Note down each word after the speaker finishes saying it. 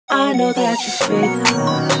I know that you're faithful.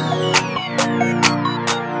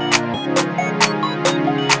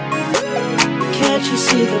 Can't you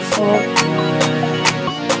see the fault?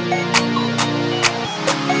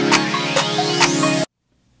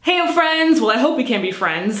 Hey friends, well I hope we can be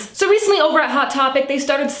friends. So recently over at Hot Topic they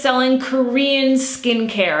started selling Korean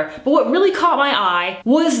skincare, but what really caught my eye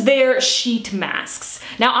was their sheet masks.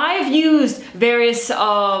 Now I've used various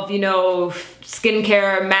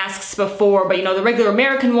skincare masks before, but the regular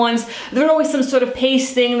American ones, they're always some sort of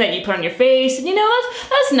paste thing that you put on your face, and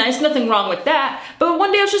that's nice, nothing wrong with that. But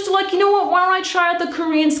one day I was just like, you know what, why don't I try out the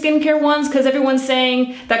Korean skincare ones, because everyone's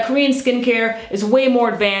saying that Korean skincare is way more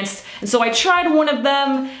advanced. And so I tried one of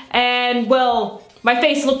them, and well, my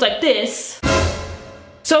face looked like this.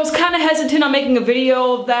 So I was kind of hesitant on making a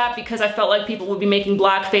video of that because I felt like people would be making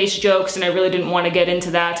blackface jokes and I really didn't want to get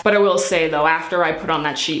into that. But I will say though, after I put on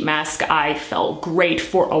that sheet mask, I felt great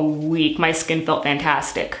for a week. My skin felt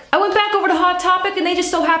fantastic. I went back over to Hot Topic and they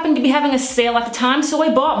just so happened to be having a sale at the time, so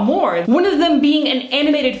I bought more. One of them being an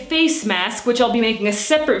animated face mask, which I'll be making a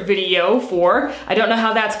separate video for. I don't know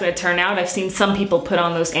how that's going to turn out. I've seen some people put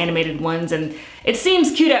on those animated ones and it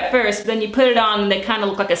seems cute at first, but then you put it on and they kind of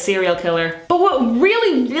look like a serial killer. But what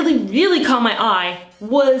really caught my eye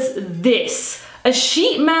was this. A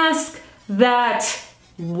sheet mask that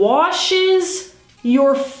washes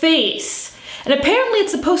your face. And apparently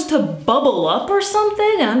it's supposed to bubble up or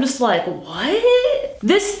something, and I'm just like, what?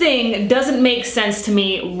 This thing doesn't make sense to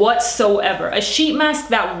me whatsoever. A sheet mask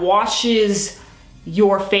that washes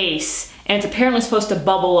your face. And it's apparently supposed to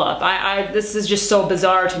bubble up. This is just so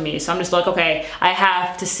bizarre to me. So I'm just like, okay, I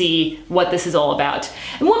have to see what this is all about.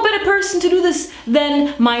 And what better person to do this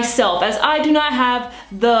than myself, as I do not have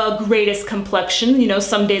the greatest complexion.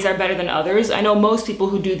 Some days are better than others. I know most people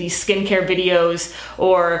who do these skincare videos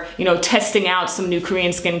or, testing out some new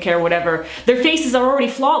Korean skincare, whatever, their faces are already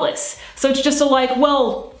flawless. So it's just like,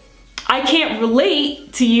 well, I can't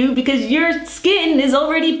relate to you because your skin is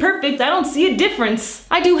already perfect. I don't see a difference.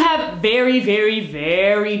 I do have very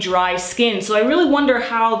dry skin, so I really wonder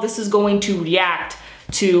how this is going to react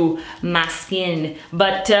to my skin.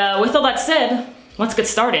 But with all that said, let's get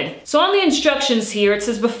started. So on the instructions here, it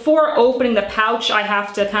says before opening the pouch, I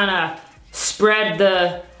have to kind of spread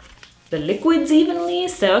the liquids evenly.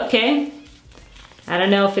 So okay, I don't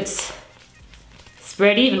know if it's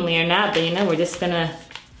spread evenly or not, but we're just gonna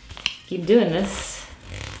keep doing this.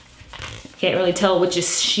 Can't really tell which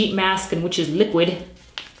is sheet mask and which is liquid.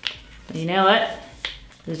 But you know what?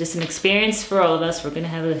 It's just an experience for all of us. We're gonna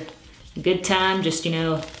have a good time just,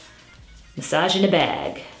 massaging a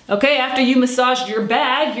bag. Okay, after you massaged your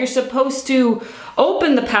bag, you're supposed to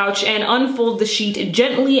open the pouch and unfold the sheet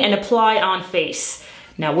gently and apply on face.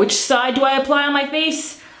 Now, which side do I apply on my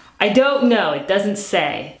face? I don't know, it doesn't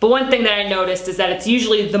say. But one thing that I noticed is that it's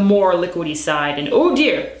usually the more liquidy side, and oh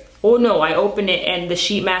dear, oh no, I open it and the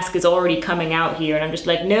sheet mask is already coming out here, and I'm just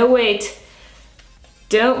like, no wait,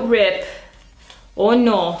 don't rip, oh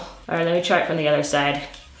no. All right, let me try it from the other side.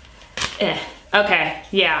 Okay,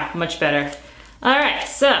 yeah, much better. All right,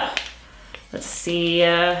 so let's see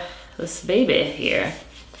this baby here.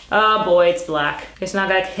 Oh boy, it's black. Guess now I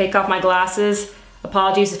gotta take off my glasses.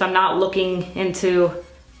 Apologies if I'm not looking into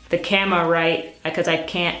the camera right, because I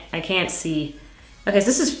can't see. Okay, so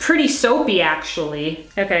this is pretty soapy actually.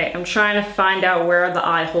 Okay, I'm trying to find out where are the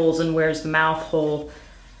eye holes and where's the mouth hole,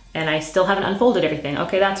 and I still haven't unfolded everything.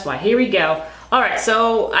 Okay, that's why. Here we go. All right,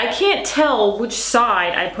 so I can't tell which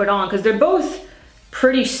side I put on because they're both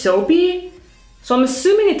pretty soapy, so I'm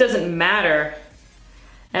assuming it doesn't matter.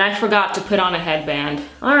 And I forgot to put on a headband.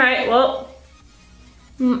 All right, well,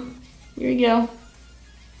 here we go.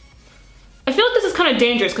 I feel like this is kind of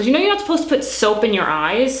dangerous because you're not supposed to put soap in your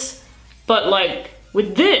eyes, but like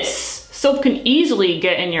with this, soap can easily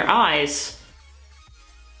get in your eyes.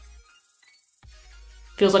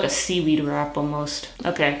 Feels like a seaweed wrap almost.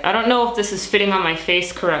 Okay, I don't know if this is fitting on my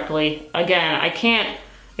face correctly. Again, I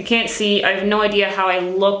can't see. I have no idea how I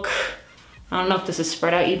look. I don't know if this is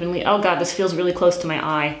spread out evenly. Oh God, this feels really close to my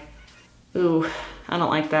eye. Ooh, I don't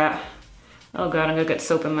like that. Oh God, I'm gonna get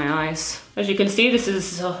soap in my eyes. As you can see, this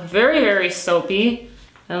is very soapy.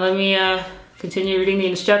 And let me continue reading the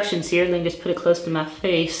instructions here, and then just put it close to my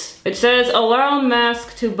face. It says, allow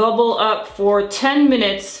mask to bubble up for 10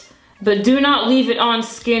 minutes, but do not leave it on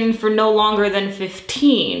skin for no longer than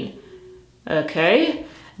 15. Okay.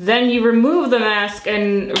 Then you remove the mask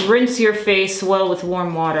and rinse your face well with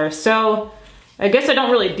warm water. So I guess I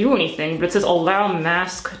don't really do anything, but it says allow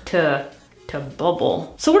mask to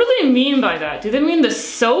bubble. So what do they mean by that? Do they mean the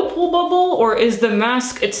soap will bubble, or is the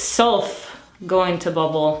mask itself going to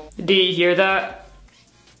bubble? Do you hear that?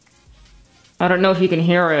 I don't know if you can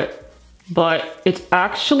hear it, but it's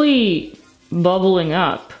actually bubbling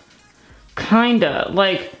up. Kinda,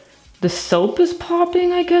 like the soap is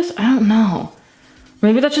popping, I guess? I don't know.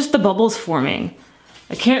 Maybe that's just the bubbles forming.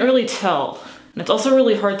 I can't really tell. And it's also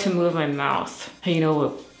really hard to move my mouth. Hey, you know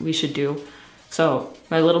what we should do? So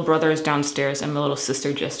my little brother is downstairs and my little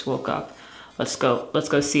sister just woke up. Let's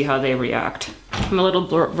go see how they react. My little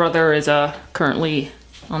brother is currently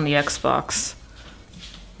on the Xbox.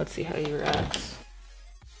 Let's see how he reacts.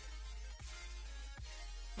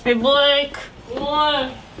 Hey Blake,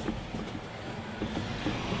 what?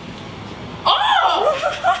 Oh!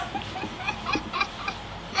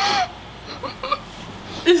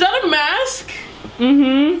 Is that a mask?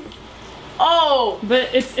 Mm-hmm. Oh, But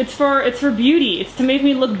it's for beauty. It's to make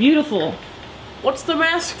me look beautiful. what's the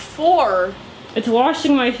mask for? It's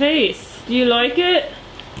washing my face. Do you like it?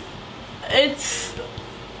 It's...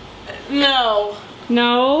 No.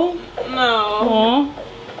 No? No. Aw.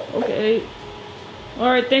 Okay.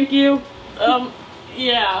 Alright, thank you.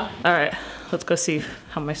 Yeah. Alright, let's go see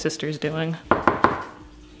how my sister's doing.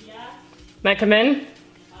 Yeah. May I come in?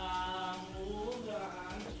 Hold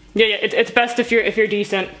on. Yeah, it's best if you're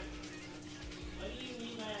decent. What do you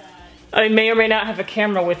mean by that? I may or may not have a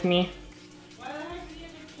camera with me. Why the heck do you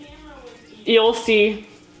have a camera with you? You'll see.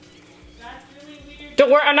 That's really weird. Don't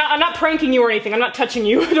worry, I'm not pranking you or anything. I'm not touching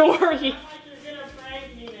you. Don't worry. I thought you were gonna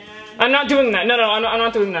prank me, man. I'm not doing that. No, I'm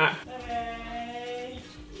not doing that. Okay.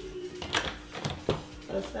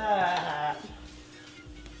 What's that?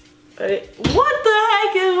 What the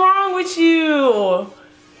heck is wrong with you?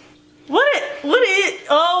 What is,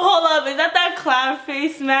 oh, hold up, is that clown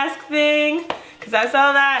face mask thing? Cause I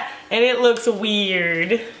saw that and it looks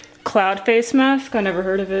weird. Cloud face mask? I never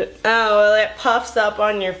heard of it. Oh, well, it puffs up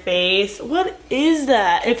on your face. What is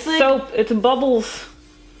that? It's like, Soap. It's bubbles.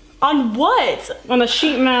 on what? On a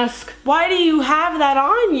sheet mask. Why do you have that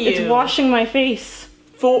on you? It's washing my face.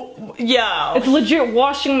 Yeah. It's legit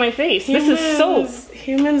washing my face. This is soap.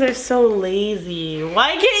 Humans are so lazy.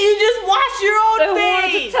 Why can't you just wash your own I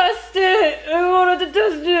wanted face? to test it. I wanted to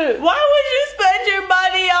test it. Why would you spend your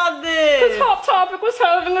money on this? Because Hot Topic was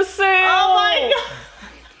having a sale. Oh my god.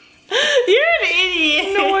 You're an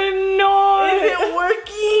idiot. No, I'm not. Is it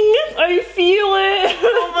working? I feel it.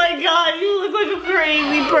 Oh my god, you look like a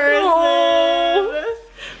crazy person. No.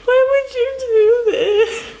 Why would you do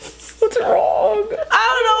this? What's wrong? I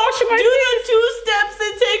don't know. Washing my Do the 2 steps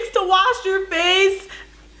it takes to wash your face.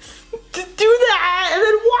 Just do that and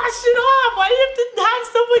then wash it off. Why do you have to have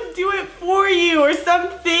someone do it for you or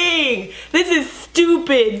something? This is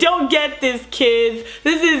stupid. Don't get this, kids.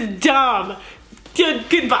 This is dumb.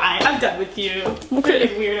 Goodbye. I'm done with you. Okay.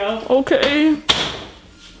 Weirdo. Okay.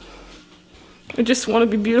 I just want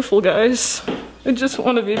to be beautiful, guys. I just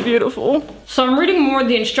want to be beautiful. So I'm reading more of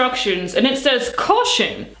the instructions and it says,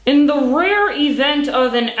 caution! In the rare event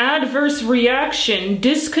of an adverse reaction,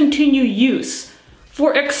 discontinue use.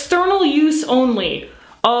 For external use only.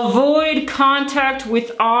 Avoid contact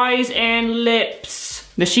with eyes and lips.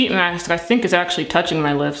 The sheet mask, I think, is actually touching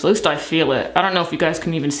my lips. At least I feel it. I don't know if you guys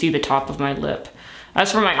can even see the top of my lip.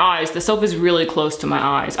 As for my eyes, the soap is really close to my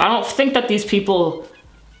eyes. I don't think that these people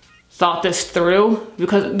thought this through,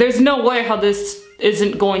 because there's no way how this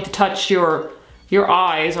isn't going to touch your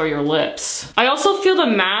eyes or your lips. I also feel the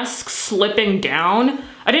mask slipping down.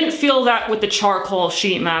 I didn't feel that with the charcoal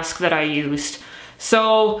sheet mask that I used.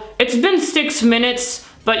 So it's been 6 minutes,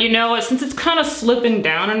 but you know what, since it's kind of slipping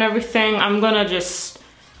down and everything, I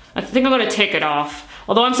think I'm gonna take it off.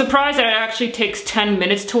 Although I'm surprised that it actually takes 10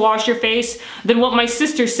 minutes to wash your face than what my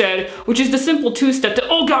sister said, which is the simple 2-step to,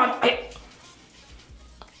 oh god,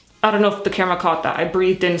 I don't know if the camera caught that. I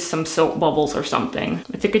breathed in some soap bubbles or something.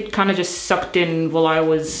 I think it kind of just sucked in while I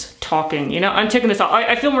was talking. You know, I'm taking this off.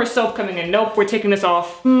 I feel more soap coming in. Nope, we're taking this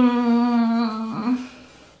off. Whew.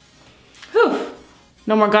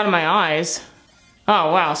 No more got in my eyes.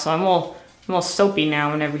 Oh wow, so I'm all soapy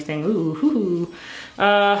now and everything. Ooh, hoo.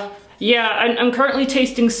 Yeah, I'm currently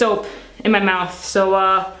tasting soap in my mouth. So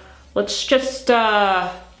let's just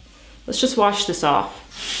wash this off.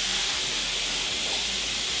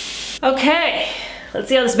 Okay, let's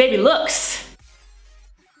see how this baby looks.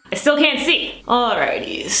 I still can't see.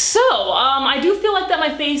 Alrighty, so I do feel like that my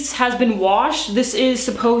face has been washed. This is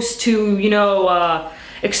supposed to, you know,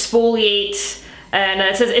 exfoliate, and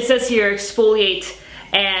it says here exfoliate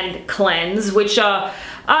and cleanse, which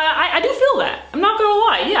I do feel that. I'm not gonna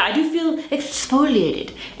lie. Yeah, I do feel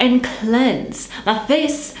exfoliated and cleansed. My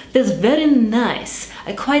face feels very nice.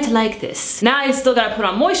 I quite like this. Now I still gotta put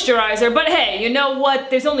on moisturizer, but hey, you know what?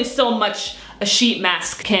 There's only so much a sheet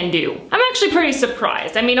mask can do. I'm actually pretty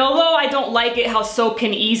surprised. I mean, although I don't like it how soap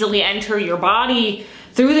can easily enter your body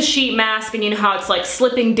through the sheet mask, and you know how it's like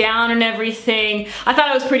slipping down and everything, I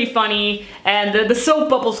thought it was pretty funny, and the soap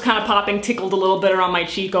bubbles kind of popping tickled a little bit around my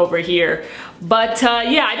cheek over here. But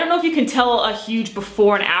yeah, I don't know if you can tell a huge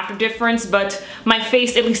before and after difference, but my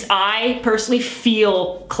face, at least I personally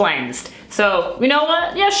feel cleansed. So, you know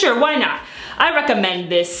what? Yeah, sure, why not? I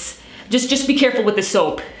recommend this. Just be careful with the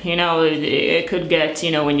soap. You know, it could get,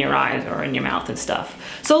 you know, in your eyes or in your mouth and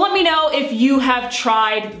stuff. So let me know if you have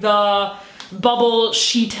tried the bubble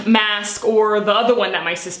sheet mask or the other one that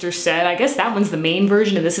my sister said. I guess that one's the main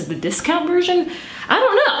version and this is the discount version. I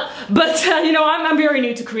don't know. But you know, I'm very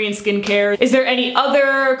new to Korean skincare. Is there any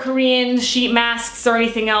other Korean sheet masks or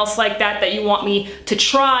anything else like that that you want me to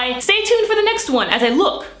try? Stay tuned for the next one as I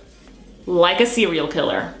look like a serial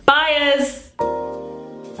killer. Bye,